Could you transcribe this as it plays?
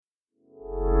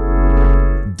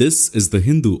This is The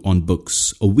Hindu on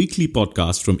Books, a weekly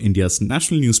podcast from India's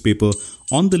national newspaper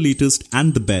on the latest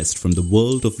and the best from the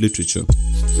world of literature.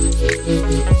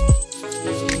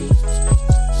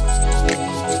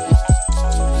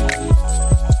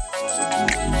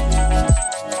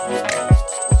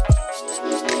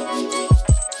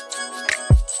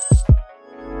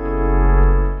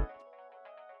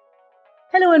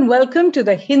 Hello and welcome to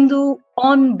the Hindu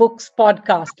on Books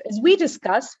podcast as we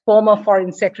discuss former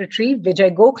Foreign Secretary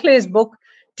Vijay Gokhale's book,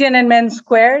 Tiananmen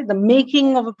Square, The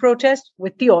Making of a Protest,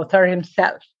 with the author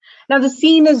himself. Now, the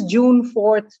scene is June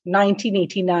 4th,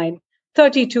 1989,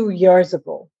 32 years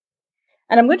ago.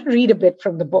 And I'm going to read a bit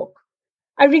from the book.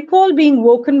 I recall being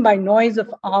woken by noise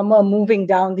of armor moving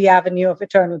down the Avenue of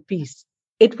Eternal Peace.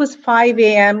 It was 5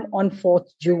 a.m. on 4th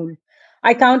June.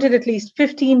 I counted at least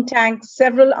 15 tanks,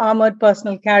 several armored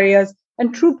personal carriers,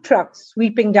 and troop trucks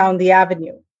sweeping down the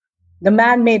avenue. The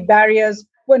man-made barriers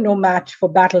were no match for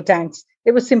battle tanks.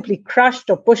 They were simply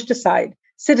crushed or pushed aside.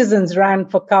 Citizens ran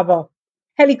for cover.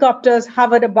 Helicopters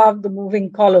hovered above the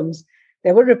moving columns.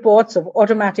 There were reports of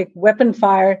automatic weapon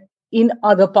fire in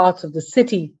other parts of the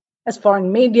city, as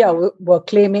foreign media were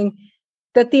claiming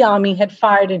that the army had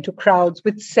fired into crowds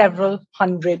with several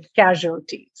hundred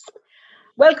casualties.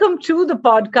 Welcome to the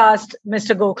podcast,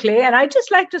 Mr. Gokhale. And I'd just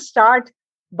like to start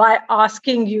by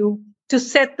asking you to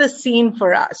set the scene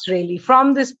for us, really,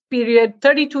 from this period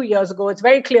 32 years ago. It's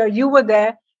very clear you were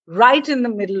there right in the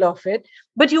middle of it.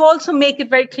 But you also make it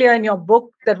very clear in your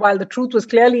book that while the truth was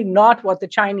clearly not what the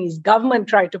Chinese government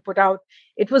tried to put out,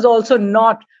 it was also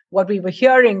not what we were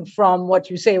hearing from what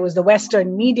you say was the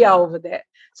Western media over there.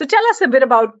 So tell us a bit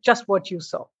about just what you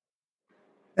saw.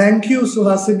 Thank you,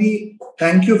 Suhasini.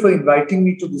 Thank you for inviting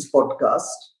me to this podcast.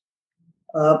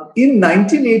 In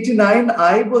 1989,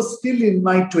 I was still in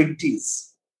my 20s.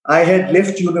 I had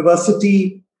left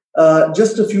university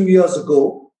just a few years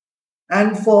ago.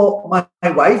 And for my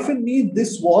wife and me,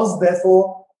 this was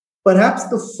therefore perhaps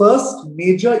the first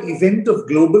major event of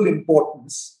global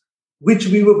importance, which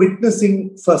we were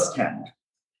witnessing firsthand.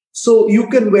 So you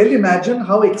can well imagine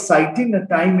how exciting a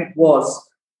time it was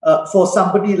for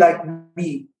somebody like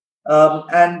me.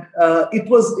 It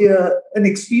was an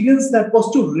experience that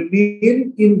was to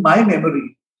remain in my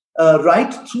memory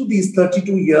right through these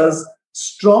 32 years,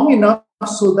 strong enough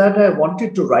so that I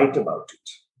wanted to write about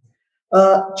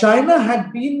it. China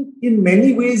had been in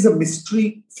many ways a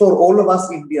mystery for all of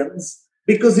us Indians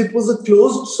because it was a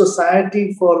closed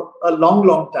society for a long,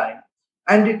 long time.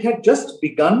 And it had just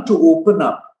begun to open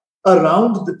up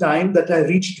around the time that I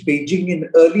reached Beijing in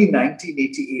early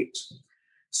 1988.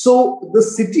 So the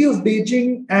city of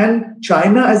Beijing and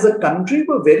China as a country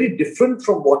were very different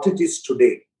from what it is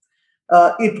today.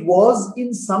 It was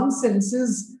in some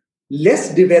senses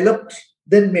less developed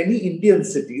than many Indian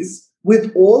cities,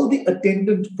 with all the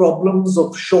attendant problems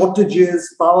of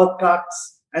shortages, power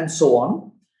cuts, and so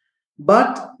on.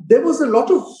 But there was a lot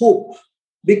of hope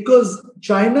because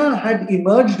China had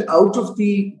emerged out of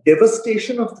the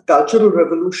devastation of the Cultural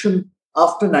Revolution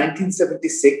after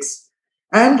 1976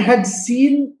 and had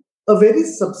seen a very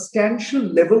substantial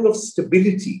level of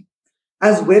stability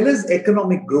as well as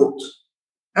economic growth.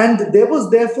 And there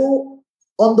was therefore,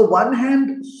 on the one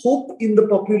hand, hope in the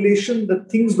population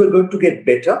that things were going to get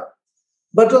better.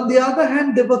 But on the other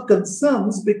hand, there were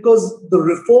concerns because the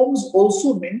reforms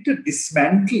also meant a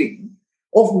dismantling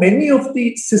of many of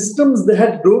the systems they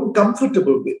had grown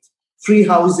comfortable with. Free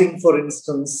housing, for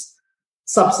instance,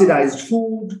 subsidized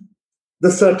food,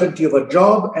 the certainty of a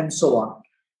job, and so on.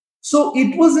 So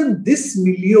it was in this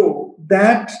milieu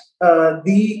that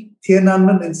the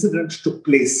Tiananmen incident took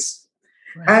place.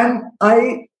 Right. And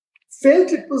I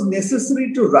felt it was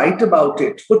necessary to write about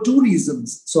it for two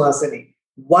reasons, Suhasini.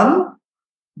 One,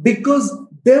 because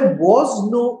there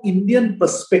was no Indian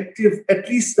perspective, at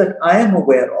least that I am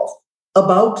aware of,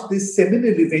 about this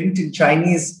seminal event in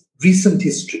Chinese recent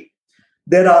history.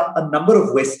 There are a number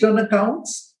of Western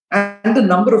accounts and a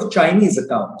number of Chinese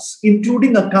accounts,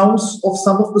 including accounts of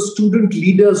some of the student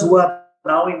leaders who are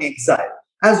now in exile,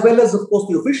 as well as, of course,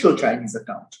 the official Chinese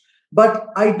account. But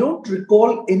I don't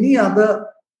recall any other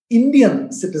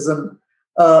Indian citizen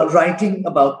writing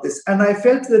about this. And I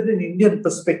felt that an Indian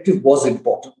perspective was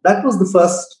important. That was the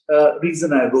first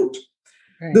reason I wrote.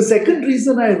 Right. The second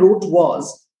reason I wrote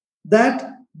was that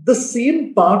the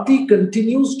same party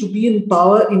continues to be in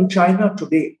power in China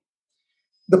today.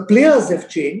 The players have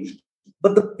changed,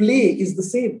 but the play is the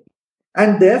same.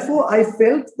 And therefore, I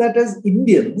felt that as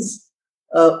Indians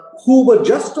who were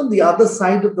just on the other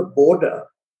side of the border,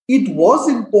 it was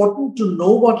important to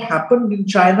know what happened in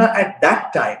China at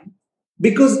that time.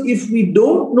 Because if we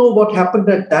don't know what happened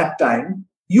at that time,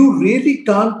 you really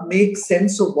can't make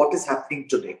sense of what is happening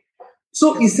today.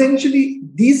 So essentially,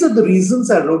 these are the reasons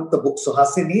I wrote the book,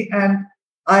 Suhasini, and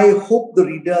I hope the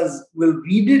readers will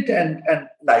read it and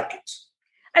like it.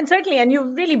 And certainly, and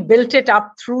you've really built it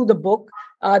up through the book.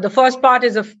 The first part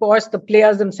is, of course, the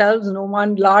players themselves, no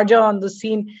one larger on the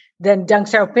scene than Deng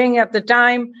Xiaoping at the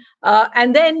time.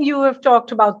 And then you have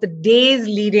talked about the days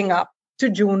leading up to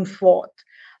June 4th.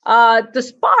 The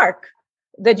spark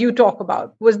that you talk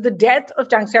about was the death of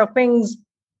Deng Xiaoping's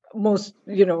most,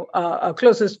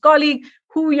 closest colleague,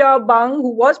 Hu Yaobang,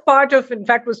 who was part of, in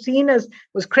fact,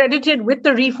 was credited with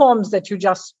the reforms that you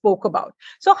just spoke about.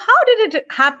 So how did it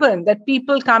happen that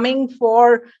people coming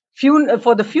for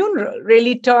the funeral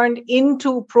really turned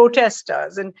into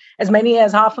protesters, and as many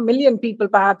as 500,000 people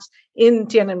perhaps in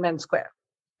Tiananmen Square?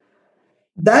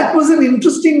 That was an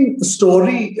interesting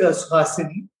story,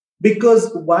 Suhasini,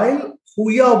 because while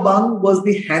Hu Yaobang was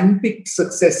the handpicked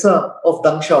successor of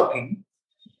Deng Xiaoping,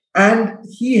 and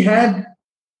he had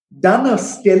done a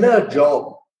stellar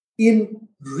job in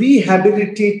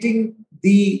rehabilitating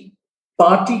the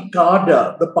party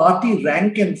cadre, the party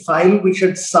rank and file, which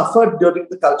had suffered during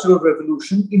the Cultural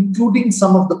Revolution, including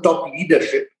some of the top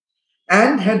leadership,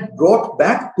 and had brought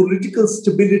back political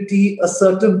stability, a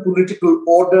certain political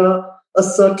order, a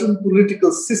certain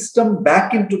political system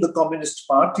back into the Communist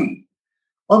Party.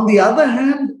 On the other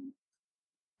hand,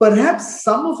 perhaps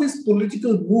some of his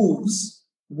political moves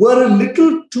were a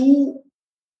little too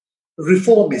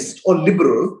reformist or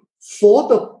liberal for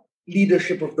the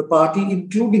leadership of the party,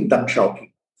 including Deng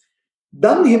Xiaoping.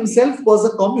 Deng himself was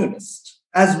a communist,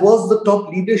 as was the top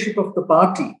leadership of the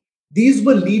party. These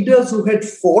were leaders who had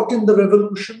fought in the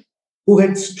revolution, who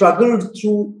had struggled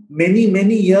through many,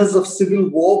 many years of civil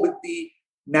war with the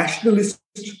nationalist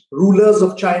rulers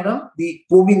of China, the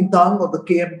Kuomintang or the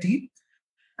KMT,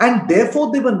 and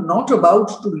therefore they were not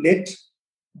about to let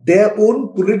their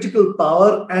own political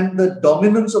power and the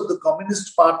dominance of the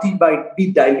Communist Party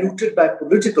be diluted by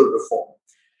political reform.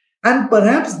 And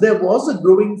perhaps there was a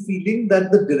growing feeling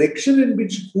that the direction in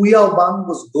which Hu Yaobang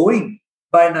was going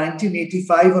by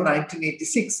 1985 or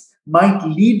 1986 might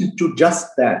lead to just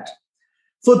that.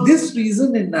 For this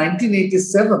reason, in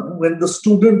 1987, when the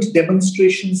student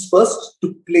demonstrations first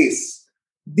took place,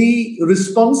 the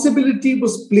responsibility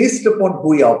was placed upon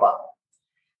Hu Yaobang.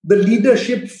 The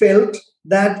leadership felt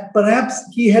that perhaps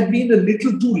he had been a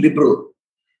little too liberal.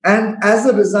 And as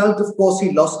a result, of course,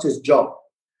 he lost his job.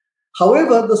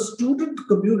 However, the student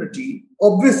community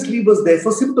obviously was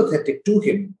therefore sympathetic to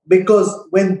him, because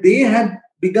when they had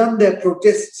begun their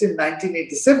protests in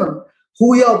 1987,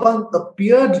 Hu Yaobang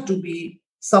appeared to be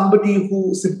somebody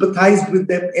who sympathized with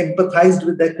them, empathized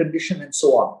with their condition, and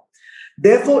so on.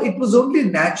 Therefore, it was only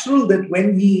natural that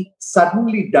when he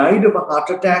suddenly died of a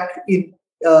heart attack in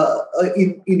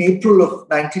April of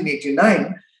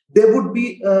 1989, there would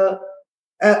be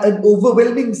an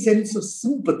overwhelming sense of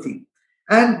sympathy.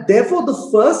 And therefore, the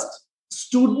first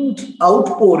student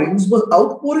outpourings were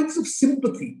outpourings of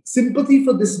sympathy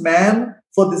for this man,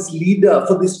 for this leader,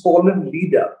 for this fallen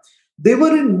leader. They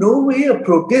were in no way a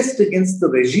protest against the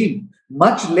regime,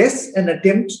 much less an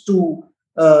attempt to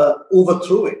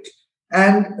overthrow it.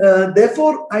 And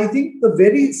therefore, I think the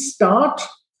very start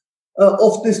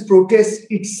of this protest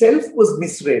itself was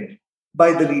misread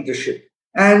by the leadership.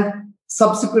 And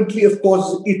subsequently, of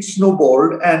course, it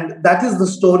snowballed. And that is the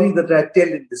story that I tell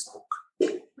in this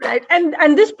book. Right.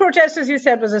 And this protest, as you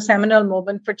said, was a seminal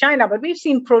moment for China. But we've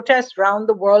seen protests around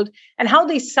the world and how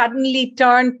they suddenly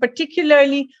turned,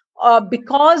 particularly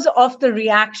because of the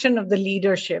reaction of the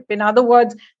leadership. In other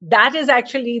words, that is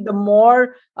actually the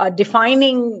more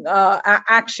defining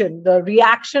action, the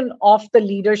reaction of the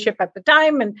leadership at the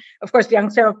time. And of course,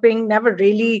 Deng Xiaoping never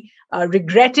really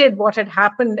regretted what had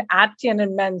happened at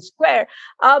Tiananmen Square.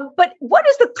 But what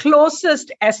is the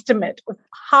closest estimate of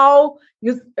how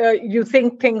you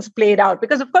think things played out?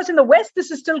 Because, of course, in the West,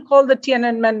 this is still called the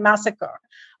Tiananmen Massacre.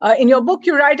 In your book,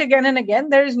 you write again and again,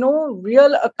 there is no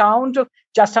real account of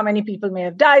just how many people may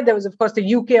have died. There was, of course,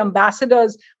 the UK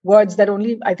ambassador's words that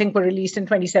only, I think, were released in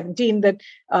 2017, that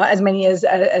as many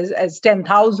as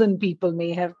 10,000 people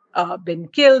may have been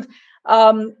killed.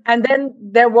 And then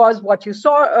there was what you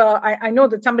saw. I know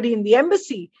that somebody in the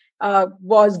embassy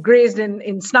was grazed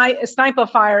in sniper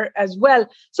fire as well.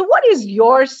 So what is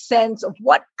your sense of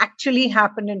what actually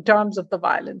happened in terms of the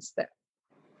violence there?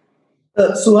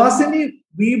 Suhasini,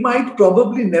 we might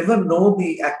probably never know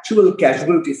the actual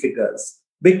casualty figures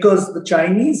because the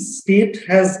Chinese state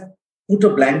has put a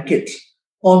blanket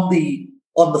on the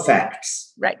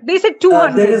facts. Right. They said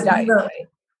 200 died.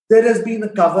 There has been a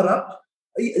cover-up.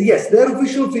 Yes, their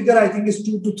official figure, I think, is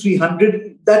 200 to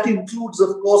 300. That includes, of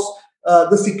course,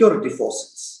 the security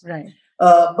forces. Right.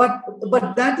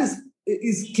 But that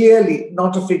is clearly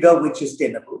not a figure which is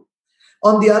tenable.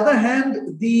 On the other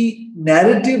hand, the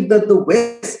narrative that the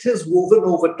West has woven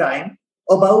over time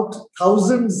about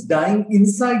thousands dying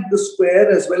inside the square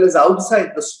as well as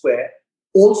outside the square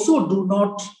also do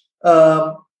not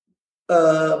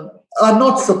are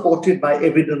not supported by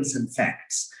evidence and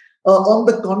facts. On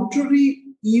the contrary,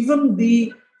 even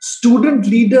the student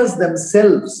leaders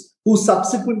themselves, who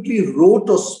subsequently wrote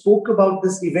or spoke about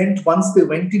this event once they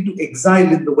went into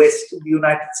exile in the West, in the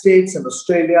United States and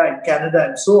Australia and Canada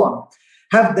and so on,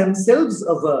 have themselves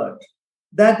averred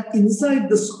that inside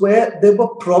the square there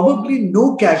were probably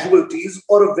no casualties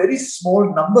or a very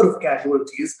small number of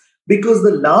casualties, because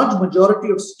the large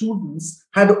majority of students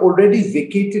had already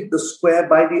vacated the square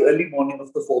by the early morning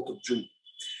of the 4th of June.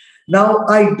 Now,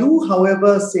 I do,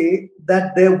 however, say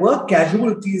that there were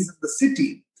casualties in the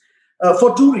city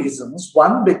for two reasons.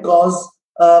 One, because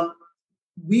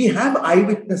we have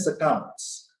eyewitness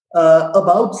accounts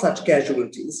about such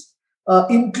casualties,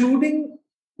 including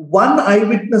one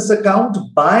eyewitness account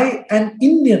by an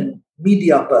Indian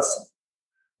media person,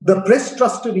 the Press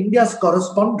Trust of India's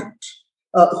correspondent,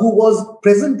 who was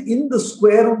present in the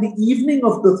square on the evening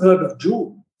of the 3rd of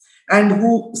June, and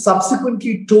who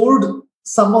subsequently told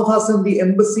some of us in the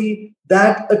embassy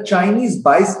that a Chinese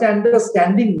bystander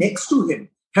standing next to him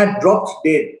had dropped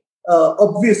dead,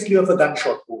 obviously of a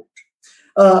gunshot wound.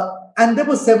 And there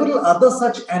were several other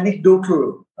such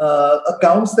anecdotal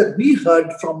accounts that we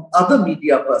heard from other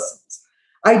media persons.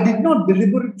 I did not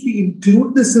deliberately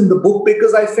include this in the book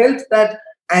because I felt that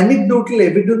anecdotal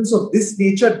evidence of this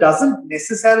nature doesn't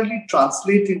necessarily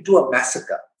translate into a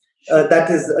massacre. That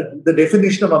is the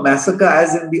definition of a massacre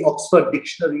as in the Oxford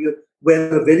Dictionary,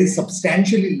 where a very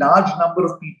substantially large number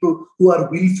of people who are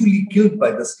willfully killed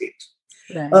by the state.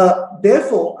 Right.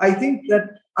 Therefore, I think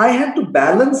that I had to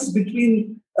balance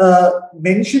between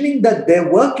mentioning that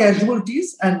there were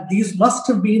casualties, and these must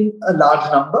have been a large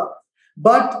number,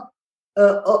 but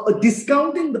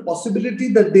discounting the possibility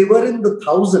that they were in the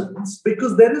thousands,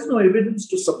 because there is no evidence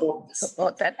to support this.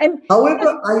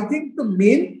 However, I think the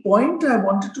main point I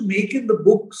wanted to make in the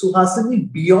book,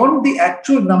 Suhasini, beyond the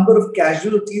actual number of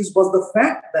casualties, was the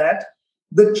fact that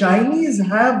the Chinese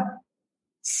have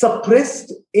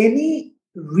suppressed any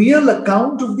real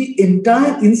account of the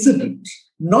entire incident,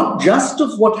 not just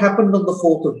of what happened on the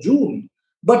 4th of June,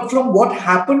 but from what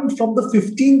happened from the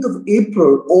 15th of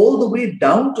April all the way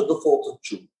down to the 4th of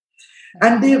June.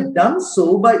 And they have done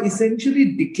so by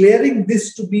essentially declaring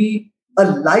this to be a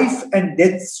life and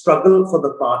death struggle for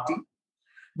the party,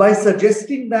 by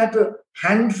suggesting that a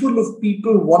handful of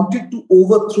people wanted to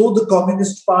overthrow the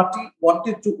Communist Party,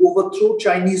 wanted to overthrow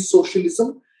Chinese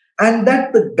socialism, and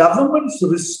that the government's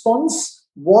response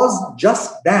was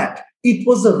just that. It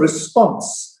was a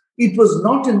response. It was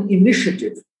not an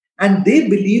initiative. And they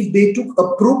believe they took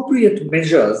appropriate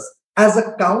measures as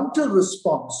a counter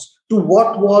response to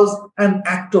what was an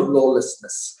act of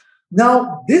lawlessness.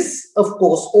 Now, this, of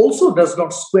course, also does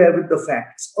not square with the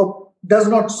facts, or does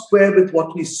not square with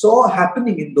what we saw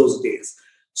happening in those days.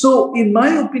 So, in my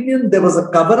opinion, there was a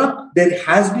cover-up. There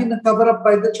has been a cover-up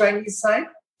by the Chinese side,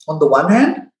 on the one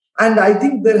hand, and I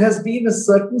think there has been a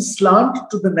certain slant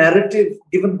to the narrative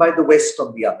given by the West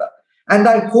on the other. And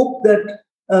I hope that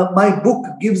my book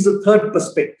gives a third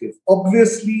perspective.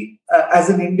 Obviously, as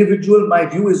an individual, my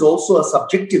view is also a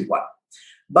subjective one.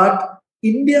 But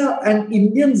India and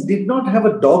Indians did not have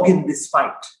a dog in this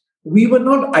fight. We were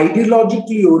not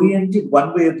ideologically oriented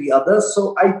one way or the other.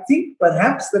 So I think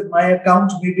perhaps that my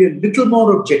account may be a little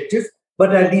more objective,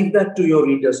 but I leave that to your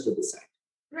readers to decide.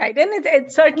 Right. And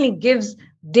it certainly gives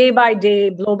day by day,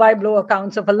 blow by blow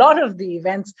accounts of a lot of the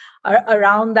events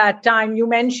around that time. You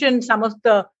mentioned some of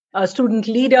the student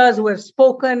leaders who have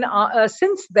spoken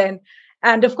since then.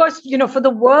 And of course, for the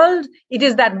world, it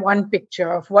is that one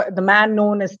picture of what the man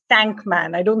known as Tank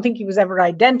Man. I don't think he was ever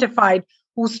identified,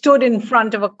 who stood in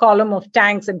front of a column of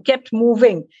tanks and kept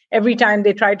moving every time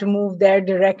they tried to move their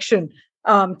direction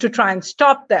to try and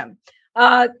stop them.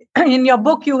 In your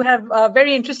book, you have a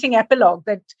very interesting epilogue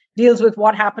that deals with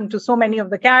what happened to so many of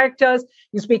the characters.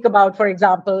 You speak about, for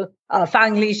example,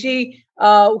 Fang Lixi,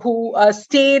 who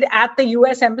stayed at the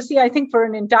U.S. Embassy, I think, for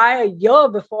an entire year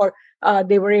before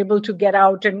they were able to get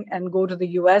out and go to the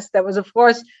U.S. There was, of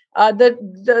course,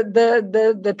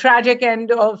 the tragic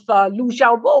end of Liu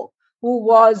Xiaobo, who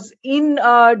was in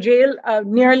jail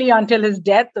nearly until his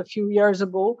death a few years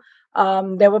ago.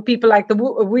 There were people like the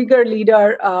Uyghur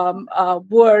leader,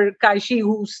 Wu Kaishi,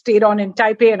 who stayed on in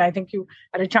Taipei, and I think you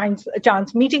had a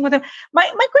chance meeting with him.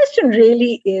 My question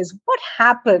really is, what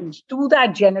happened to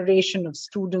that generation of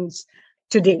students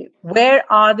today? Where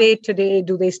are they today?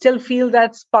 Do they still feel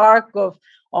that spark of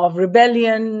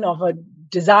rebellion, of a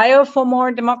desire for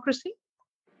more democracy?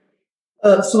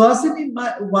 Suhasini,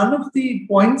 one of the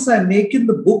points I make in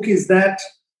the book is that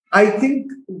I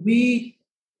think we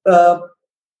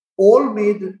all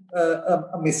made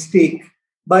a mistake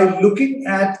by looking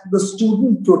at the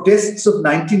student protests of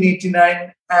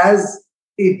 1989 as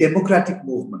a democratic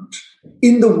movement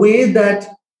in the way that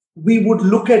we would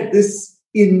look at this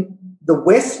in the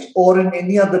West or in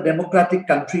any other democratic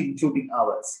country, including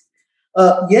ours.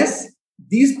 Yes,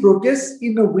 these protests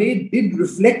in a way did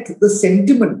reflect the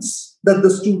sentiments that the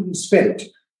students felt.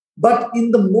 But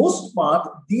in the most part,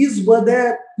 these were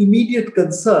their immediate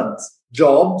concerns: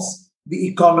 jobs, the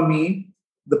economy,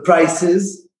 the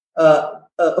prices,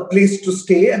 a place to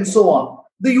stay, and so on.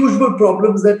 The usual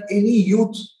problems that any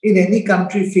youth in any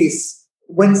country face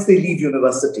once they leave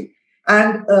university.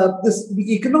 And the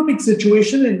economic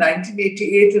situation in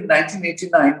 1988 and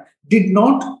 1989 did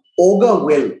not augur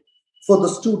well for the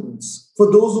students,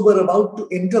 for those who were about to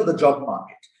enter the job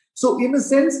market. So in a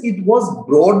sense, it was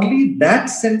broadly that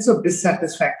sense of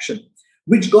dissatisfaction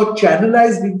which got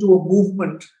channelized into a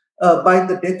movement by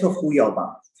the death of Hu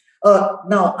Yaobang.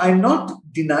 Now, I'm not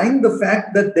denying the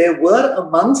fact that there were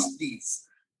amongst these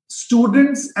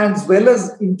students as well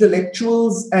as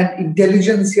intellectuals and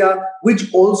intelligentsia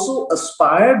which also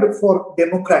aspired for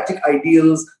democratic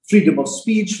ideals, freedom of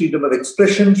speech, freedom of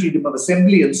expression, freedom of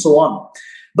assembly, and so on.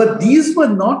 But these were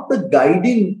not the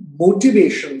guiding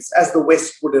motivations as the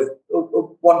West would have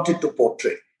wanted to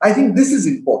portray. I think this is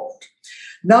important.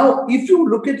 Now, if you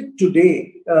look at it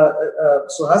today,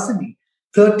 Suhasini,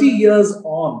 30 years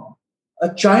on,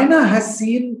 China has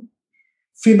seen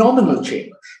phenomenal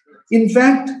change. In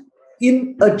fact,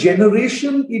 in a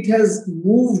generation, it has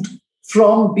moved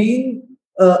from being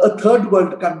a third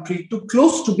world country to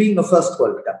close to being a first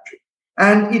world country.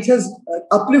 And it has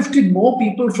uplifted more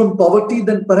people from poverty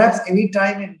than perhaps any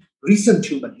time in recent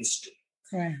human history.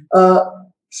 Right.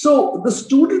 So the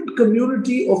student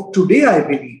community of today, I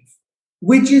believe,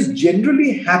 which is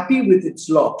generally happy with its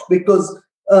lot because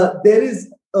there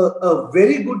is a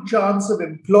very good chance of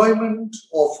employment,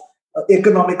 of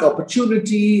economic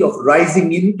opportunity, of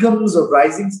rising incomes, of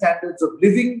rising standards of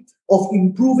living, of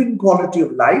improving quality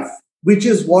of life, which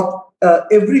is what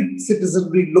every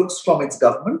citizenry looks from its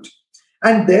government.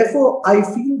 And therefore, I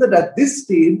feel that at this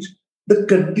stage, the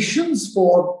conditions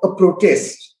for a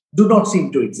protest do not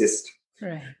seem to exist.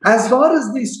 Right. As far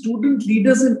as the student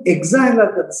leaders in exile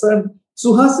are concerned,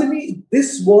 Suhasini,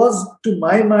 this was, to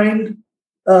my mind,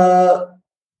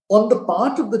 on the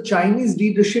part of the Chinese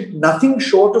leadership, nothing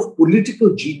short of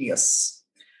political genius.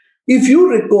 If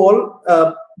you recall,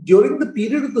 during the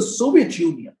period of the Soviet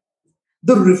Union,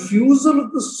 the refusal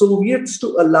of the Soviets to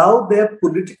allow their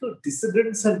political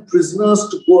dissidents and prisoners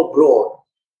to go abroad,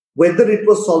 whether it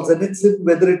was Solzhenitsyn,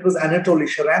 whether it was Anatoly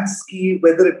Sharansky,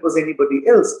 whether it was anybody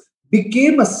else,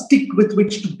 became a stick with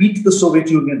which to beat the Soviet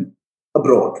Union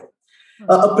abroad.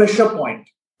 A pressure point,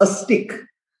 a stick.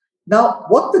 Now,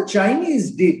 what the Chinese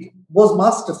did was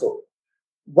masterful.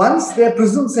 Once their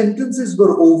prison sentences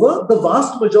were over, the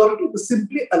vast majority was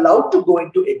simply allowed to go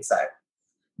into exile.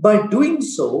 By doing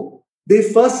so, they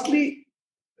firstly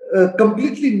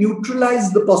completely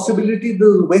neutralized the possibility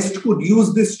the West could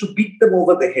use this to beat them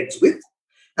over the heads with.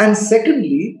 And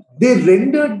secondly, they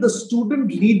rendered the student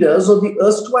leaders or the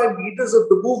erstwhile leaders of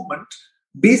the movement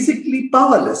basically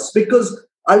powerless because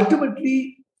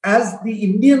ultimately, as the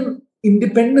Indian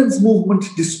independence movement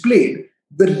displayed,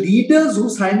 the leaders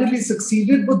who finally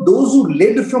succeeded were those who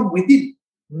led from within,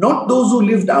 not those who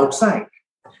lived outside.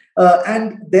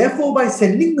 And therefore, by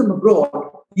sending them abroad,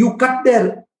 you cut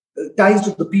their ties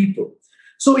to the people.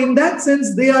 So in that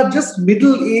sense, they are just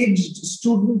middle-aged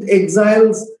student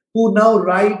exiles who now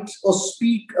write or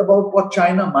speak about what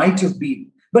China might have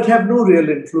been, but have no real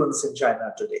influence in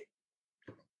China today.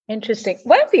 Interesting.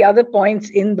 One of the other points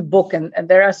in the book, and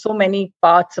there are so many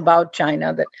parts about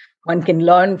China that one can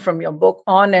learn from your book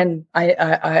on, and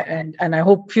I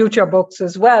hope future books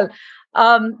as well,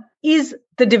 is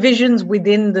the divisions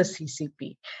within the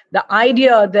CCP. The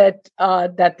idea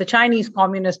that the Chinese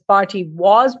Communist Party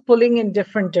was pulling in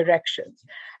different directions,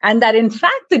 and that in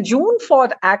fact the June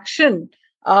 4th action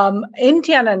in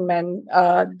Tiananmen,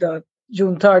 the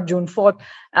June 3rd, June 4th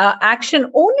action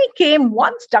only came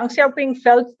once Deng Xiaoping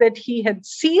felt that he had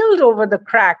sealed over the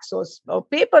cracks or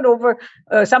papered over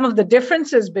some of the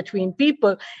differences between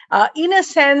people. In a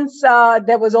sense,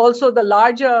 there was also the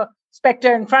larger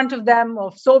specter in front of them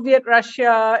of Soviet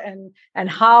Russia and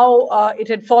how it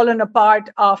had fallen apart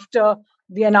after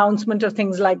the announcement of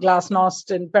things like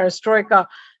Glasnost and Perestroika.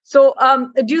 So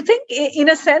do you think, in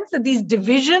a sense, that these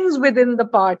divisions within the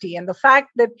party and the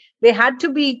fact that they had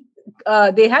to be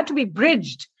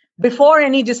bridged before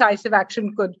any decisive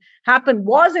action could happen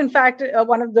was, in fact,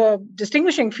 one of the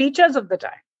distinguishing features of the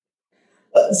time?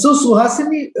 So,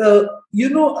 Suhasini,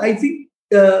 I think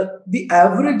the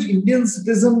average Indian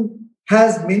citizen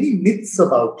has many myths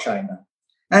about China.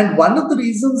 And one of the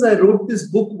reasons I wrote this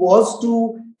book was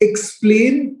to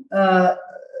explain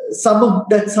some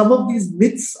of these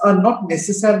myths are not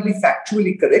necessarily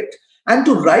factually correct, and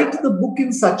to write the book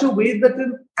in such a way that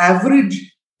an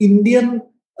average Indian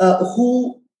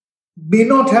who may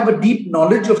not have a deep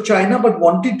knowledge of China but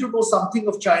wanted to know something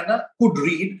of China could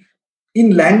read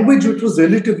in language which was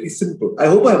relatively simple. I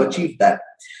hope I've achieved that.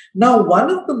 Now, one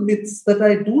of the myths that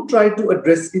I do try to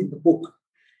address in the book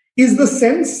is the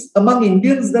sense among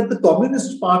Indians that the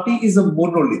Communist Party is a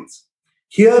monolith.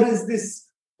 Here is this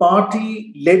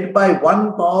party led by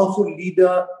one powerful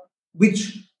leader who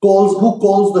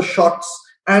calls the shots,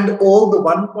 and all the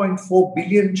 1.4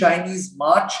 billion Chinese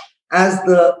march as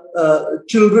the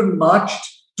children marched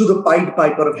to the Pied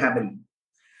Piper of Hamelin.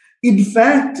 In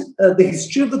fact, the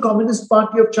history of the Communist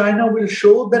Party of China will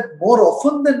show that more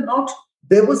often than not,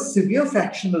 there was severe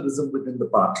factionalism within the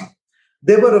party.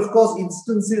 There were, of course,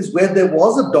 instances where there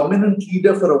was a dominant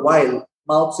leader for a while,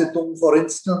 Mao Zedong, for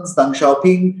instance, Deng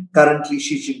Xiaoping, currently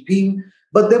Xi Jinping.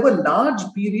 But there were large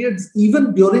periods,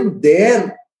 even during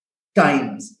their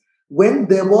times, when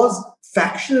there was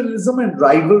factionalism and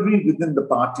rivalry within the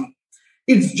party.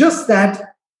 It's just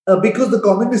that because the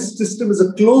communist system is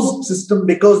a closed system,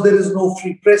 because there is no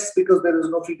free press, because there is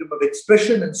no freedom of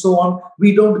expression, and so on,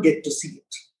 we don't get to see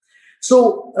it.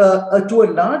 So, to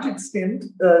a large extent,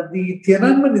 the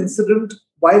Tiananmen incident,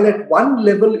 while at one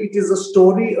level it is a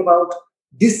story about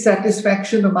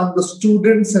dissatisfaction among the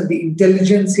students and the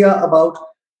intelligentsia about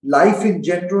life in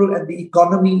general and the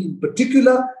economy in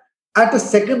particular, at a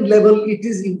second level, it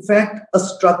is in fact a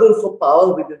struggle for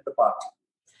power within the party.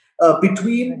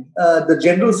 Between the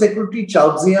General Secretary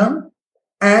Chao Ziyang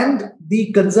and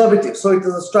the conservative. So it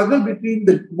is a struggle between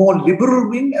the more liberal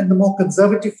wing and the more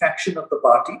conservative faction of the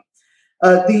party.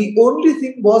 The only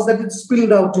thing was that it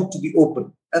spilled out into the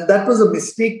open, and that was a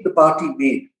mistake the party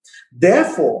made.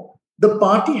 Therefore, the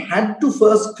party had to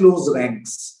first close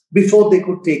ranks before they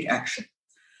could take action.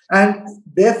 And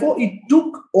therefore, it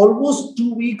took almost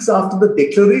 2 weeks after the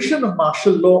declaration of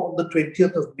martial law on the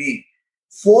 20th of May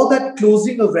for that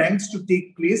closing of ranks to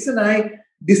take place. And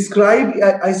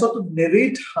I sort of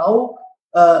narrate how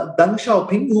Deng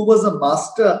Xiaoping, who was a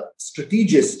master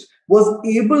strategist, was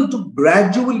able to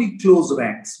gradually close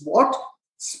ranks. What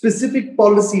specific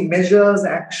policy measures,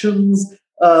 actions,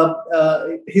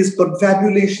 his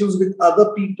confabulations with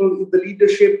other people in the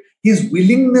leadership, his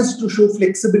willingness to show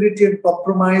flexibility and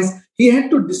compromise. He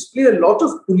had to display a lot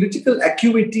of political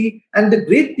acuity and a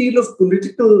great deal of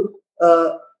political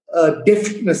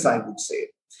deftness, I would say,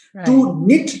 right, to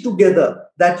knit together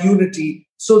that unity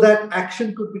so that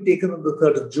action could be taken on the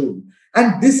 3rd of June.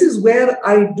 And this is where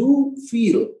I do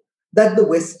feel that the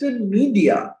Western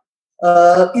media,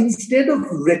 instead of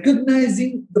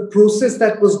recognizing the process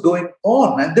that was going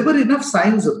on, and there were enough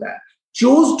signs of that,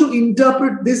 chose to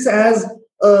interpret this as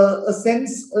a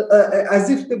sense, as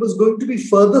if there was going to be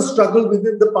further struggle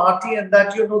within the party and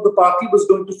that, the party was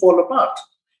going to fall apart.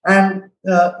 And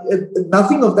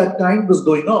nothing of that kind was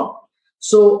going on.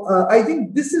 So I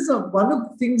think this is one of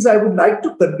the things I would like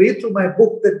to convey through my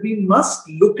book, that we must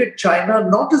look at China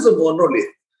not as a monolith,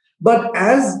 but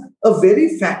as a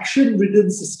very faction-ridden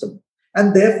system.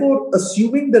 And therefore,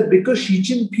 assuming that because Xi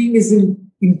Jinping is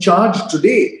in charge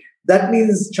today, that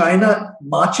means China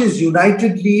marches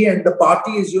unitedly and the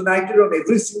party is united on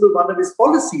every single one of its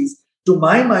policies, to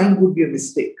my mind, would be a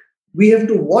mistake. We have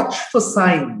to watch for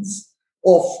signs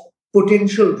of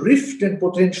potential rift and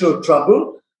potential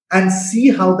trouble and see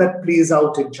how that plays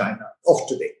out in China of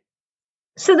today.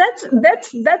 So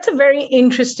that's a very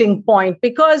interesting point,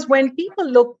 because when people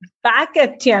look back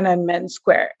at Tiananmen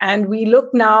Square and we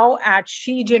look now at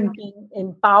Xi Jinping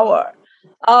in power,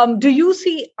 do you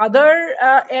see other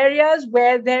areas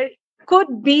where there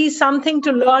could be something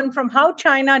to learn from how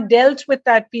China dealt with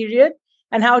that period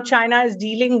and how China is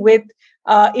dealing with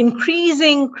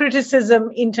increasing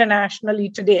criticism internationally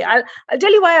today? I'll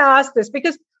tell you why I ask this,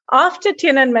 because after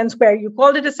Tiananmen Square, you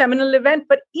called it a seminal event,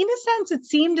 but in a sense, it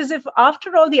seemed as if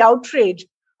after all the outrage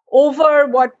over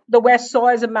what the West saw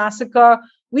as a massacre,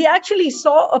 we actually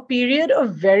saw a period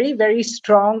of very, very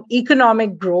strong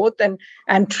economic growth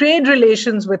and trade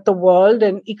relations with the world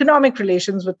and economic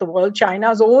relations with the world.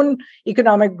 China's own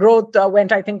economic growth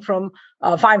went, I think, from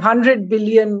 $500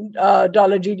 billion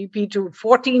GDP to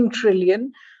 14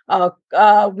 trillion.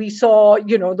 We saw,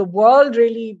 the world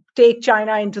really take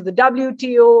China into the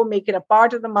WTO, make it a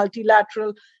part of the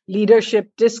multilateral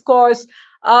leadership discourse.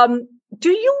 Do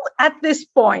you, at this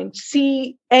point,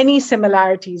 see any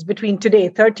similarities between today,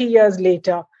 30 years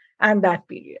later, and that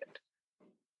period?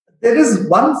 There is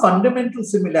one fundamental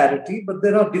similarity, but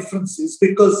there are differences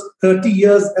because 30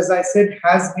 years, as I said,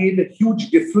 has made a huge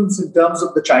difference in terms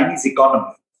of the Chinese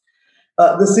economy.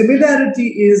 The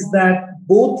similarity is that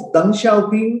both Deng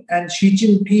Xiaoping and Xi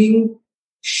Jinping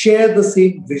share the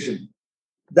same vision.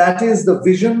 That is the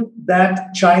vision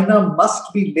that China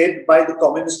must be led by the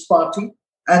Communist Party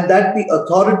and that the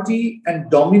authority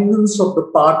and dominance of the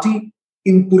party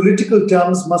in political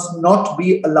terms must not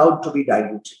be allowed to be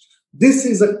diluted. This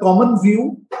is a common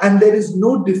view, and there is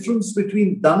no difference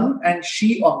between Deng and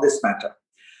Xi on this matter.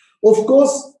 Of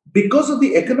course, because of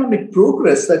the economic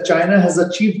progress that China has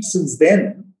achieved since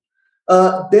then,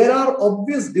 there are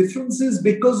obvious differences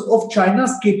because of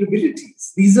China's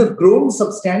capabilities. These have grown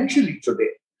substantially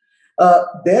today.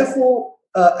 Therefore,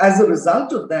 as a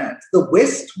result of that, the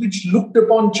West, which looked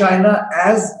upon China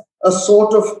as a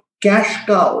sort of cash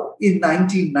cow in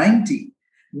 1990,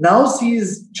 now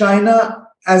sees China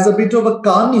as a bit of a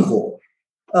carnivore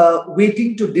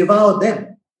waiting to devour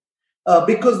them.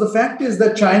 Because the fact is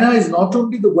that China is not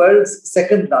only the world's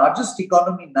second largest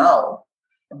economy now,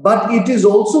 but it is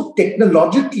also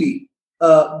technologically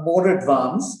more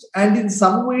advanced and in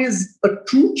some ways a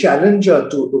true challenger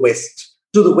to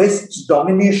the West's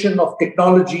domination of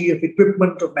technology, of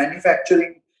equipment, of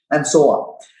manufacturing, and so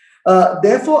on.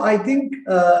 Therefore, I think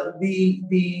the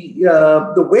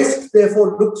West,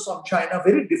 therefore, looks on China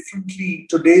very differently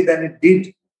today than it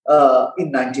did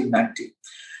in 1990.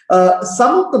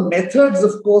 Some of the methods,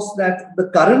 of course, that the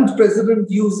current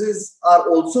president uses are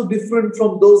also different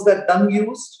from those that Deng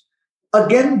used.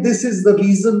 Again, this is the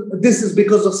reason, this is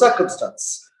because of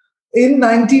circumstance. In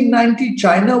 1990,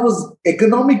 China was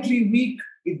economically weak.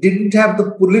 It didn't have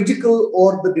the political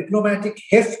or the diplomatic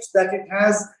heft that it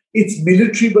has. Its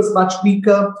military was much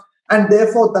weaker, and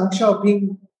therefore Deng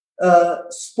Xiaoping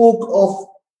spoke of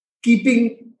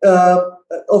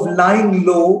of lying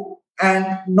low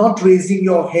and not raising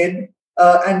your head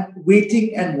and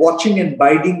waiting and watching and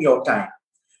biding your time.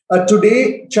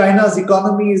 Today, China's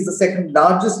economy is the second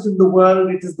largest in the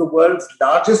world. It is the world's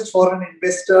largest foreign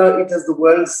investor. It has the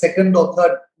world's second or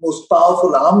third most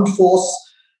powerful armed force.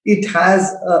 It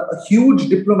has a huge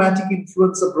diplomatic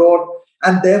influence abroad.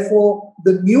 And therefore,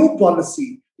 the new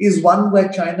policy is one where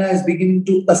China is beginning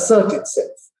to assert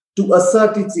itself, to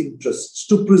assert its interests,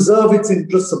 to preserve its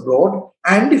interests abroad,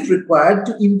 and if required,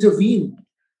 to intervene,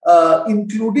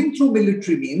 including through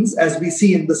military means, as we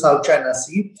see in the South China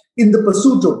Sea, in the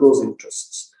pursuit of those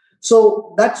interests.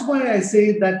 So that's why I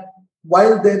say that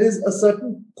while there is a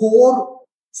certain core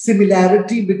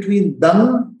similarity between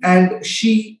Deng and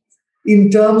Xi in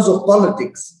terms of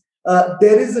politics,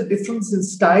 there is a difference in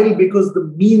style because the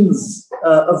means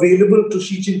available to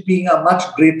Xi Jinping are much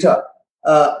greater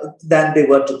than they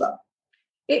were to Deng.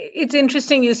 It's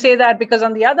interesting you say that because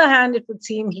on the other hand, it would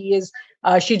seem Xi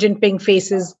Jinping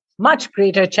faces much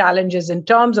greater challenges in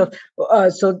terms of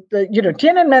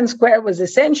Tiananmen Square was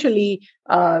essentially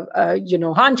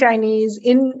Han Chinese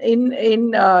in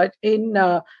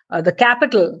the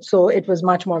capital, so it was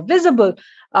much more visible.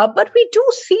 But we do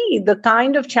see the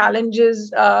kind of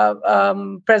challenges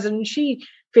President Xi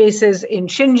faces in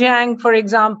Xinjiang, for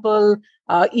example,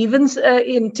 even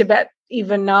in Tibet,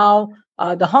 even now,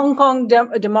 the Hong Kong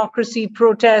democracy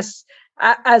protests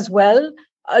as well.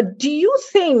 Do you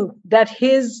think that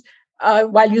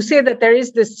while you say that there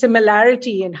is this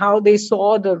similarity in how they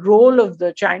saw the role of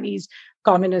the Chinese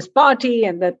Communist Party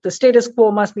and that the status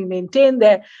quo must be maintained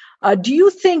there, do you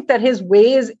think that his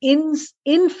way is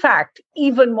in fact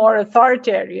even more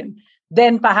authoritarian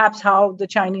than perhaps how the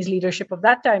Chinese leadership of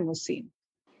that time was seen?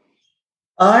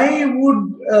 I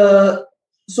would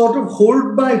sort of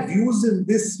hold my views in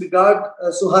this regard,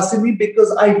 Suhasini,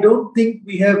 because I don't think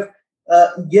we have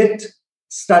yet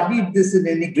studied this in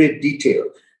any great detail.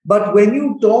 But when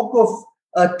you talk of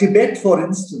Tibet, for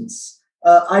instance,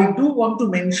 I do want to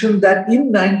mention that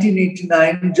in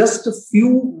 1989, just a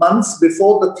few months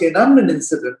before the Tiananmen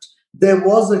incident, there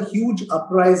was a huge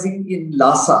uprising in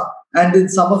Lhasa and in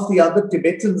some of the other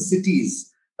Tibetan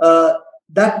cities.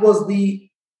 That was the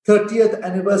 30th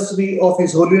anniversary of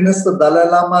His Holiness the Dalai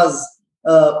Lama's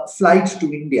flight to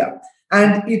India.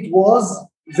 And it was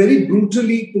very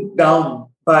brutally put down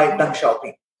by Deng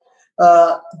Xiaoping.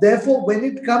 Therefore, when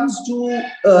it comes to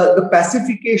the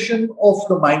pacification of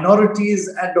the minorities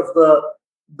and of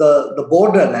the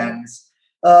borderlands,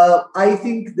 I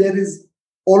think there is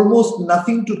almost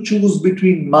nothing to choose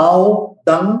between Mao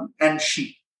Deng and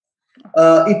Xi.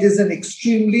 It is an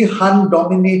extremely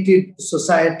Han-dominated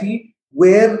society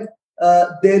where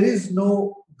there is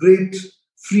no great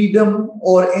freedom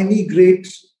or any great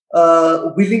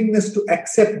willingness to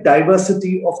accept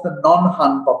diversity of the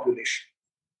non-Han population.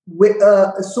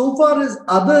 So far as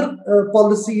other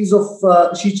policies of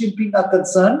Xi Jinping are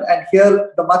concerned, and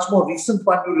here the much more recent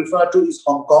one you refer to is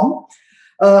Hong Kong,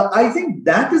 I think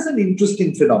that is an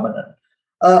interesting phenomenon.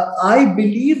 I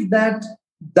believe that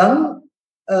Deng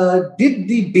did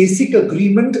the basic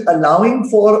agreement allowing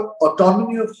for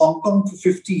autonomy of Hong Kong for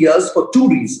 50 years for two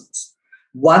reasons.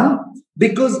 One,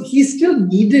 because he still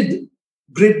needed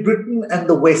Great Britain and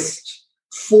the West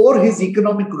for his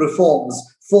economic reforms,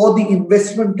 for the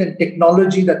investment and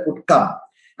technology that would come.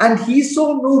 And he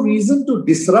saw no reason to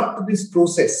disrupt this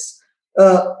process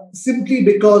simply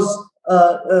because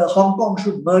Hong Kong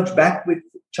should merge back with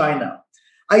China.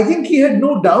 I think he had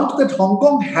no doubt that Hong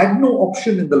Kong had no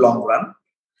option in the long run,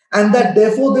 and that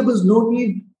therefore there was no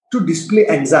need to display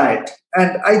anxiety.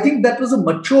 And I think that was a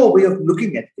mature way of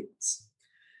looking at things.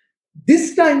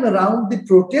 This time around, the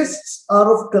protests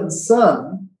are of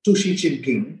concern to Xi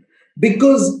Jinping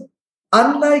because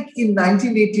unlike in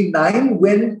 1989,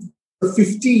 when the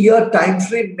 50-year time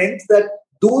frame meant that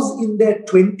those in their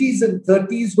 20s and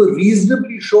 30s were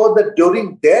reasonably sure that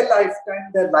during their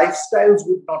lifetime, their lifestyles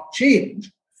would not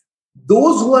change,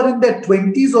 those who are in their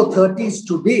 20s or 30s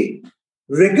today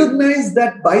recognize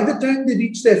that by the time they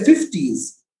reach their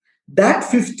 50s, that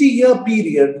 50-year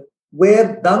period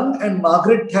where Deng and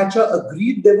Margaret Thatcher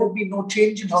agreed there would be no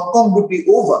change in Hong Kong would be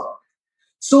over.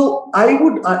 So I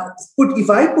would if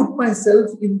I put myself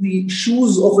in the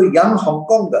shoes of a young Hong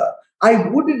Konger, I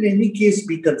would in any case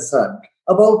be concerned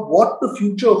about what the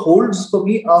future holds for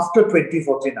me after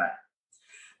 2049.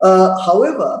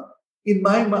 However,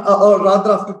 or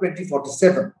rather after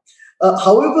 2047.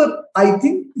 However, I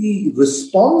think the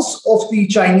response of the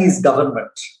Chinese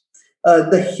government,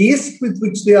 the haste with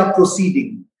which they are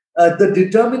proceeding, the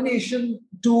determination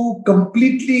to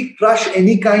completely crush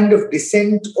any kind of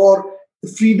dissent or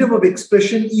freedom of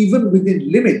expression, even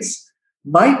within limits,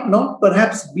 might not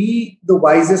perhaps be the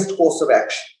wisest course of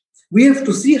action. We have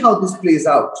to see how this plays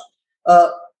out.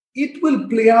 It will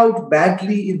play out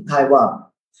badly in Taiwan.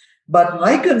 But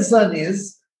my concern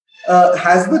is,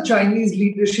 has the Chinese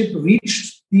leadership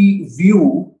reached the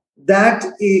view that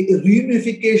a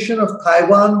reunification of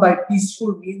Taiwan by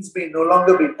peaceful means may no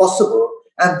longer be possible,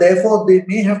 and therefore they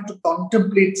may have to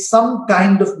contemplate some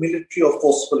kind of military or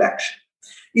forceful action?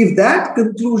 If that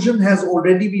conclusion has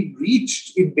already been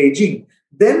reached in Beijing,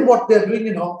 then what they're doing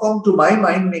in Hong Kong, to my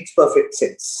mind, makes perfect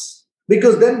sense.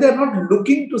 Because then they're not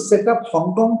looking to set up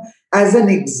Hong Kong as an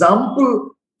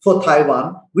example for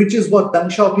Taiwan, which is what Deng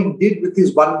Xiaoping did with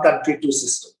his one country, two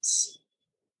systems.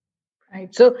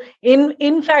 Right. So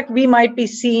in fact, we might be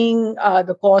seeing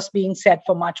the course being set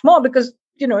for much more because,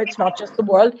 it's not just the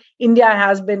world. India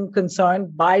has been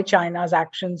concerned by China's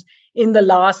actions in the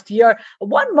last year.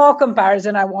 One more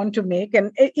comparison I want to make,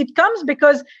 and it comes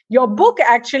because your book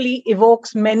actually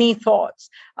evokes many thoughts.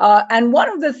 And one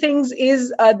of the things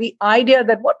is the idea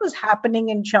that what was happening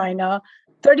in China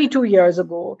 32 years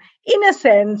ago, in a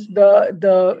sense,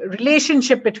 the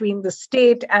relationship between the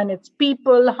state and its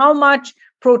people, how much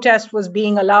protest was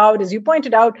being allowed. As you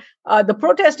pointed out, the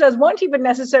protesters weren't even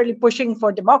necessarily pushing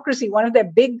for democracy. One of their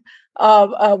big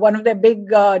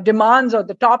demands, or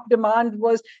the top demand,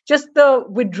 was just the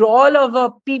withdrawal of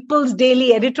a People's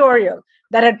Daily editorial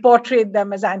that had portrayed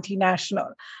them as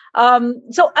anti-national.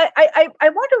 So I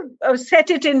want to set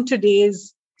it in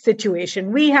today's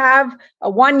situation. We have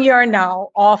 1 year now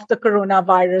of the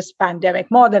coronavirus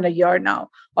pandemic, more than a year now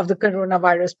of the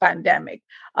coronavirus pandemic.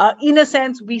 In a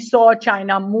sense, we saw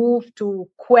China move to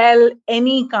quell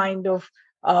any kind of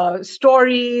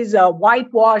stories,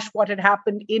 whitewash what had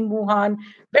happened in Wuhan,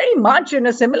 very much in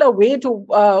a similar way to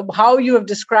how you have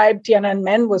described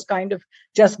Tiananmen was kind of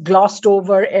just glossed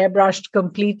over, airbrushed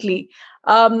completely.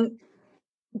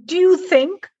 Do you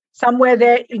think somewhere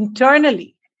there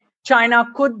internally, China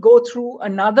could go through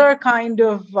another kind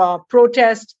of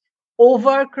protest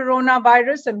over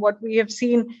coronavirus and what we have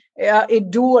seen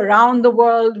it do around the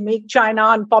world, make China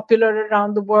unpopular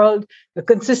around the world, the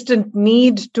consistent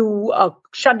need to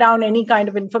shut down any kind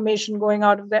of information going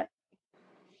out of there?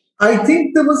 I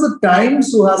think there was a time,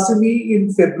 Suhasini,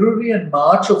 in February and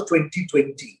March of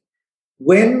 2020,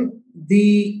 when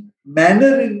the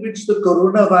manner in which the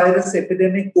coronavirus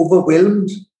epidemic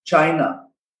overwhelmed China,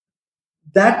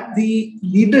 that the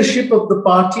leadership of the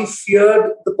party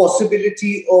feared the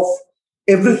possibility of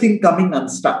everything coming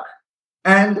unstuck.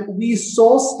 And we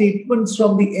saw statements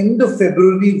from the end of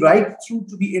February right through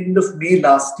to the end of May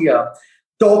last year,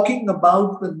 talking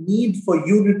about the need for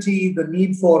unity, the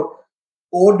need for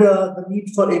order, the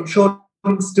need for ensuring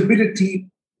stability,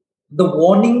 the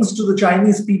warnings to the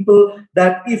Chinese people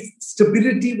that if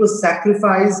stability was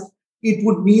sacrificed, it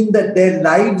would mean that their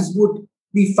lives would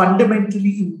be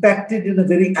fundamentally impacted in a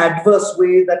very adverse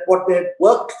way, that what they had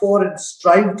worked for and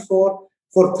strived for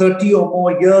 30 or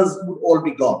more years would all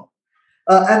be gone.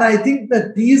 And I think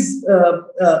that these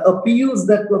appeals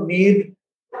that were made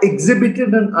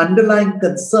exhibited an underlying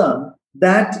concern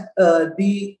that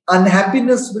the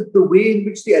unhappiness with the way in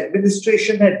which the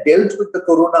administration had dealt with the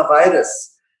coronavirus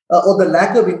or the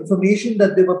lack of information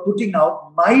that they were putting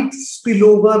out might spill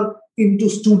over into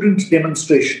student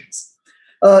demonstrations.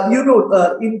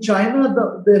 In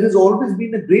China, there has always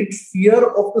been a great fear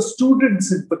of the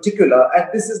students in particular, and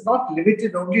this is not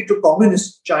limited only to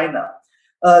communist China.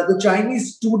 The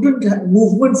Chinese student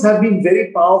movements have been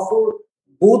very powerful,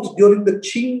 both during the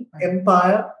Qing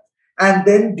Empire and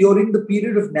then during the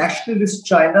period of nationalist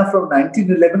China from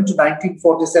 1911 to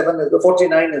 1947,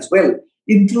 49 as well,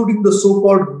 including the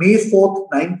so-called May 4th,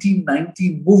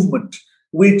 1919 movement,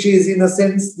 which is in a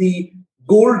sense the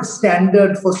gold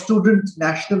standard for student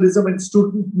nationalism and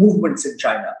student movements in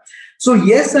China. So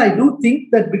yes, I do think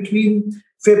that between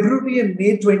February and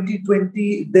May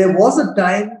 2020, there was a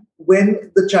time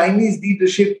when the Chinese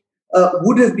leadership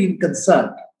would have been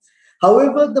concerned.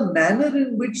 However, the manner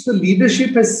in which the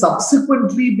leadership has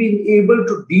subsequently been able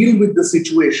to deal with the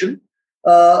situation,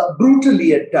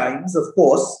 brutally at times, of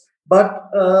course, but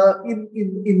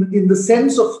in the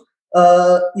sense of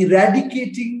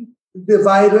eradicating the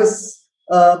virus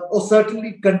or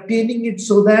certainly containing it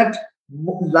so that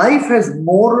life has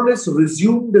more or less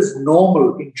resumed as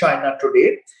normal in China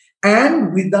today,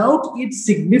 and without it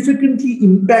significantly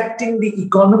impacting the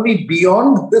economy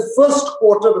beyond the first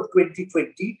quarter of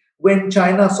 2020, when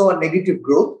China saw a negative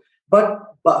growth. But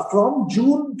from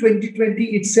June 2020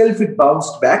 itself, it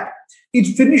bounced back.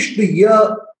 It finished the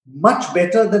year much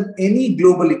better than any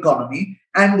global economy.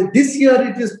 And this year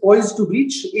it is poised to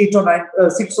reach 6 or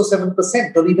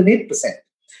 7% or even 8%.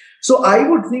 So I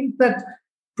would think that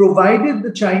provided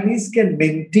the Chinese can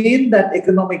maintain that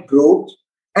economic growth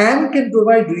and can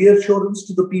provide reassurance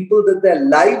to the people that their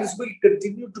lives will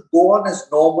continue to go on as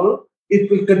normal, they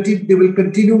will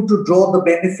continue to draw the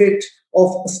benefit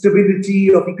of stability,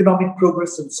 of economic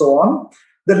progress, and so on,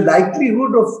 the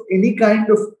likelihood of any kind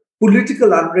of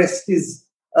political unrest is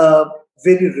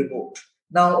very remote.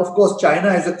 Now, of course, China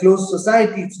is a closed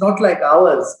society. It's not like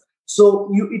ours. So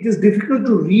it is difficult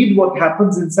to read what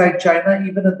happens inside China,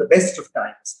 even at the best of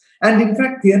times. And in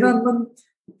fact, Tiananmen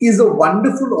is a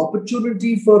wonderful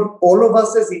opportunity for all of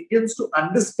us as Indians to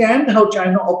understand how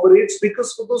China operates,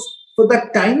 because for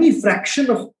that tiny fraction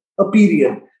of a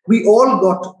period, we all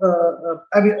got,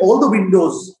 all the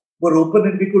windows were open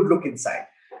and we could look inside.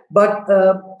 But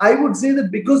I would say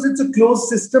that because it's a closed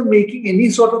system, making any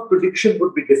sort of prediction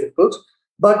would be difficult.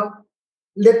 But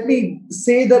let me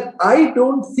say that I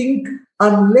don't think,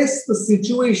 unless the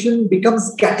situation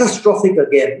becomes catastrophic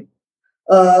again,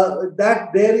 that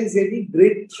there is any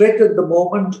great threat at the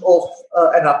moment of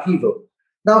an upheaval.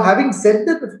 Now, having said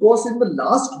that, of course, in the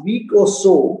last week or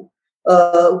so,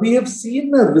 we have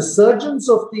seen a resurgence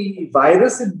of the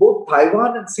virus in both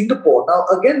Taiwan and Singapore. Now,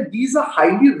 again, these are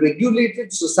highly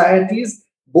regulated societies.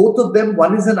 Both of them,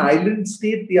 one is an island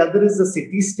state, the other is a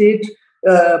city state.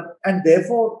 And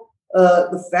therefore,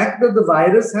 the fact that the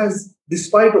virus has,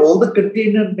 despite all the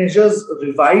containment measures,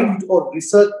 revived or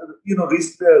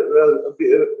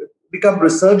become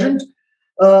resurgent,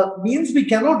 means we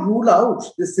cannot rule out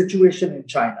this situation in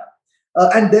China.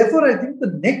 And therefore, I think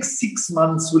the next 6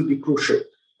 months will be crucial.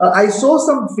 I saw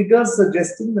some figures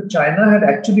suggesting that China had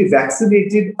actually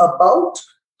vaccinated about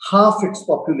half its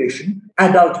population,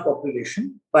 adult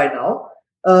population, by now.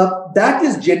 That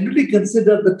is generally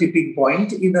considered the tipping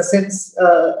point. In a sense,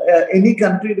 any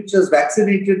country which has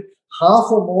vaccinated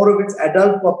half or more of its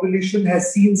adult population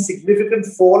has seen significant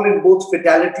fall in both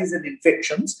fatalities and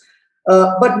infections.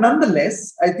 But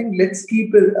nonetheless, I think let's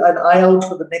keep an eye out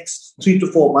for the next 3 to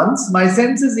 4 months. My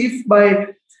sense is if by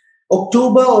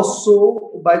October or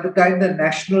so, by the time the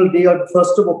National Day on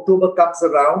 1st of October comes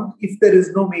around, if there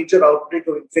is no major outbreak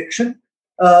of infection,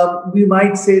 we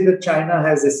might say that China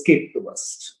has escaped the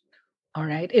worst. All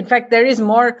right. In fact, there is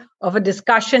more of a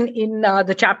discussion in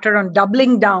the chapter on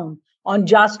doubling down on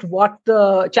just what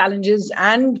the challenges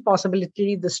and possibly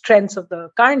the strengths of the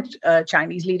current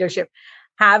Chinese leadership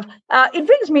have. It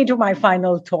brings me to my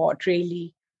final thought,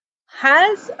 really.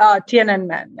 has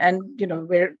Tiananmen, and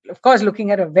we're of course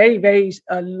looking at a very, very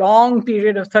long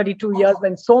period of 32 years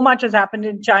when so much has happened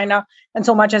in China and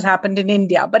so much has happened in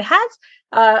India. But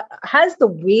has the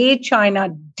way China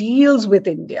deals with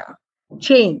India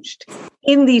changed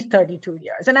in these 32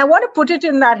 years? And I want to put it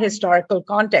in that historical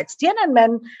context.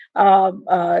 Tiananmen,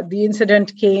 the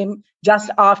incident came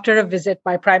just after a visit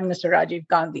by Prime Minister Rajiv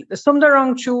Gandhi. The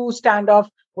Sundarong-Chu standoff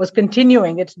was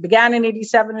continuing. It began in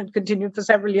 87 and continued for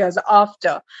several years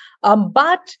after.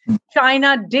 But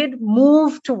China did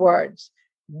move towards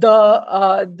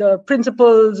the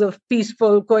principles of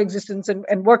peaceful coexistence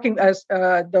and working as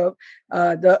the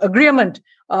agreement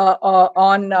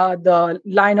on the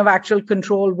line of actual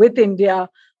control with India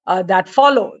that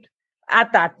followed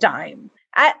at that time.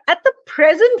 At the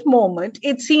present moment,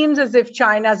 it seems as if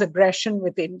China's aggression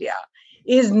with India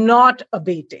is not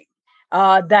abating.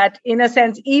 That in a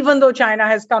sense, even though China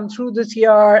has come through this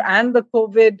year and the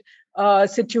COVID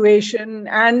situation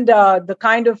and the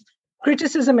kind of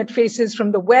criticism it faces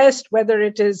from the West, whether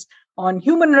it is on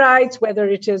human rights, whether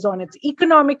it is on its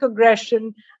economic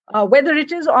aggression, whether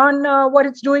it is on what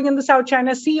it's doing in the South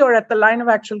China Sea or at the line of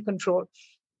actual control,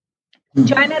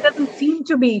 China doesn't seem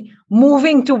to be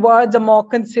moving towards a more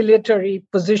conciliatory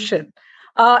position.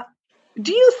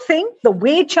 Do you think the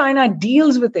way China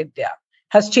deals with India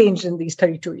has changed in these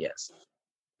 32 years?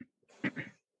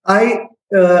 I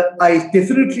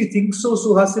definitely think so,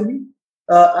 Suhasini.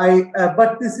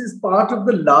 But this is part of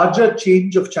the larger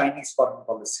change of Chinese foreign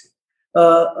policy.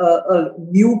 A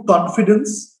new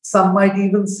confidence, some might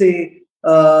even say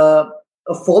a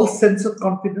false sense of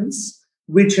confidence,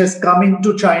 which has come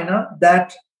into China,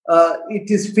 that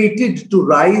it is fated to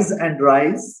rise and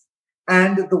rise,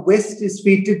 and the West is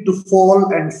fated to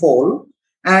fall and fall.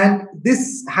 And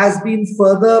this has been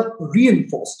further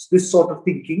reinforced, this sort of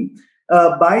thinking,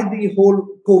 by the whole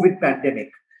COVID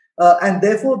pandemic. And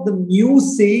therefore, the new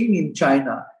saying in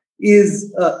China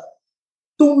is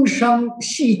Tung Shang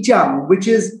Xi Jiang, which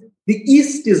is the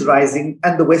East is rising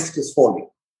and the West is falling.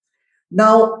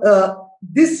 Now,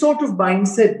 this sort of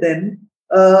mindset then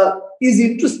is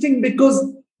interesting because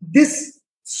this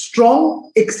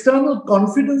strong external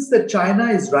confidence that China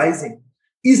is rising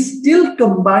is still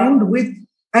combined with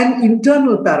an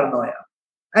internal paranoia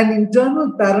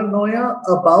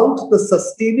about the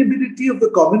sustainability of the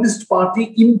Communist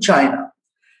Party in China.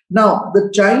 Now, the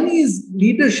Chinese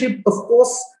leadership, of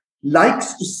course,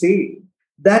 likes to say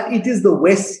that it is the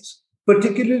West,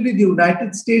 particularly the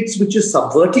United States, which is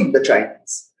subverting the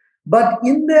Chinese. But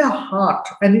in their heart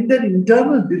and in their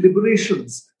internal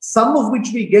deliberations, some of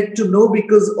which we get to know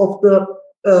because of the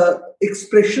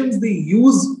expressions they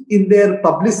use in their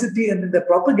publicity and in their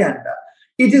propaganda,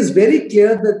 it is very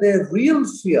clear that their real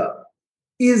fear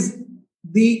is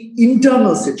the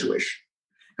internal situation.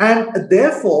 And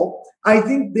therefore, I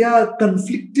think they are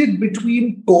conflicted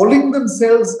between calling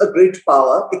themselves a great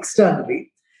power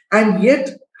externally and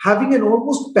yet having an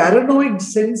almost paranoid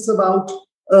sense about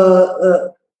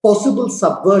possible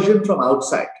subversion from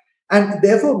outside. And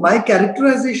therefore, my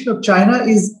characterization of China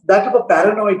is that of a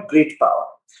paranoid great power.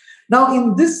 Now,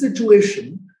 in this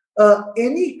situation,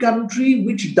 any country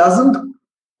which doesn't,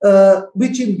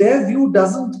 which in their view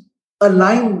doesn't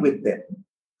align with them,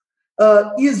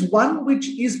 is one which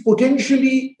is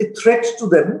potentially a threat to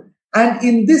them. And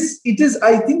in this, it is,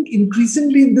 I think,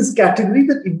 increasingly in this category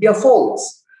that India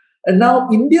falls. And now,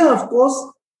 India, of course,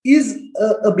 is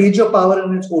a major power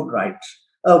in its own right.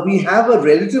 We have a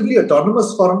relatively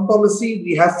autonomous foreign policy.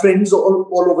 We have friends all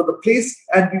over the place,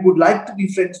 and we would like to be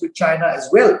friends with China as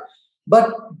well.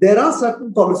 But there are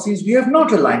certain policies we have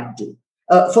not aligned to.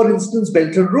 For instance,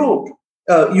 Belt and Road.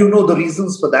 You know the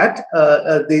reasons for that.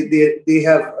 They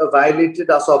have violated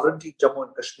our sovereignty in Jammu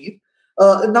and Kashmir.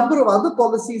 A number of other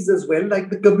policies as well, like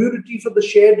the Community for the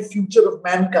Shared Future of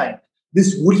Mankind.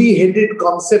 This woolly-headed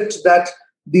concept that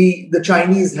the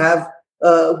Chinese have,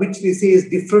 which they say is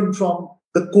different from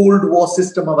the Cold War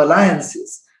system of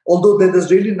alliances, although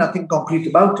there's really nothing concrete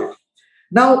about it.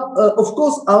 Now, of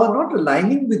course, our not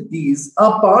aligning with these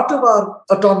are part of our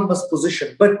autonomous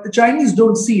position, but the Chinese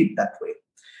don't see it that way.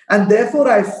 And therefore,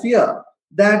 I fear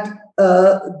that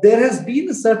there has been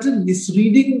a certain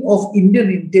misreading of Indian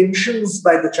intentions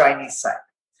by the Chinese side.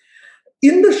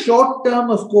 In the short term,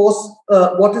 of course,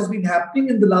 what has been happening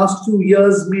in the last few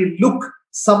years may look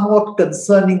somewhat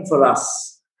concerning for us.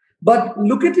 But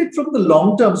look at it from the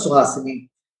long term, Suhasini.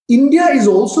 India is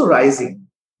also rising,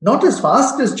 not as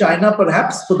fast as China,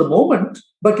 perhaps for the moment,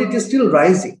 but it is still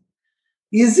rising.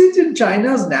 Is it in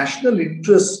China's national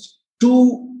interest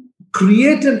to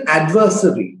create an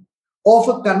adversary of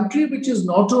a country which is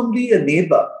not only a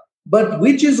neighbor, but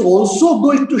which is also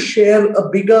going to share a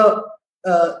bigger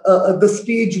the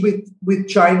stage with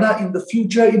China in the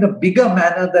future in a bigger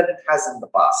manner than it has in the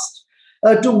past.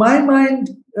 To my mind,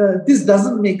 this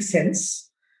doesn't make sense.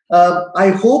 I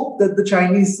hope that the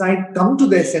Chinese side come to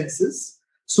their senses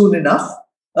soon enough.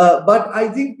 But I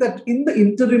think that in the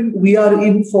interim, we are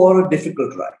in for a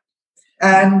difficult ride.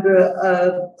 And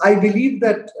I believe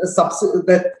that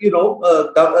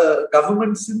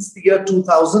governments since the year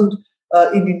 2000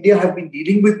 in India have been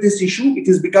dealing with this issue. It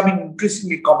is becoming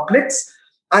increasingly complex.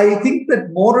 I think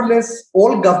that more or less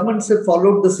all governments have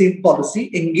followed the same policy: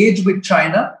 engage with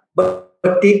China, but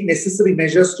take necessary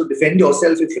measures to defend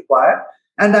yourself if required.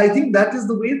 And I think that is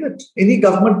the way that any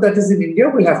government that is in India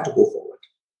will have to go forward.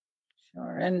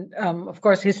 Sure. And of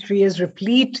course, history is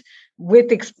replete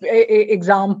with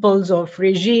examples of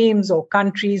regimes or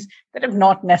countries that have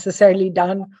not necessarily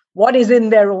done what is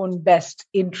in their own best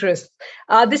interest.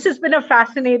 This has been a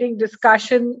fascinating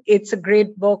discussion. It's a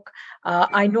great book.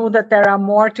 I know that there are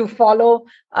more to follow,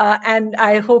 and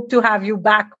I hope to have you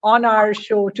back on our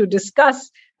show to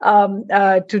discuss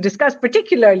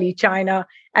particularly China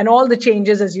and all the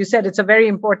changes. As you said, it's a very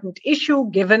important issue,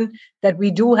 given that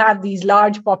we do have these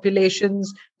large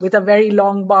populations with a very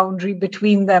long boundary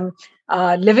between them,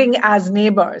 living as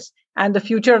neighbors. And the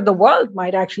future of the world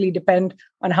might actually depend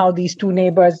on how these two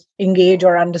neighbors engage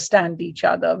or understand each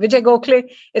other. Vijay Gokhale,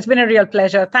 it's been a real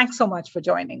pleasure. Thanks so much for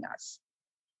joining us.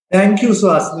 Thank you,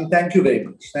 Suhasini. Thank you very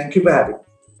much. Thank you for having me.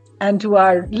 And to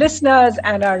our listeners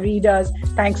and our readers,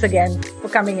 thanks again for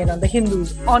coming in on the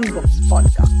Hindus on Books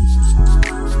podcast.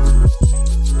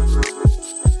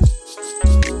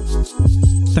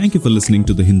 Thank you for listening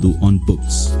to The Hindu on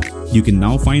Books. You can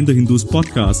now find The Hindu's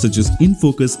podcasts such as In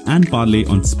Focus and Parlay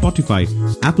on Spotify,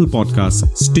 Apple Podcasts,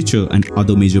 Stitcher, and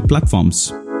other major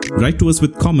platforms. Write to us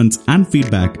with comments and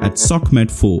feedback at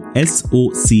SOCMED4,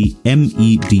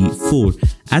 SOCMED4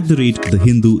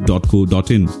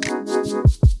 @thehindu.co.in.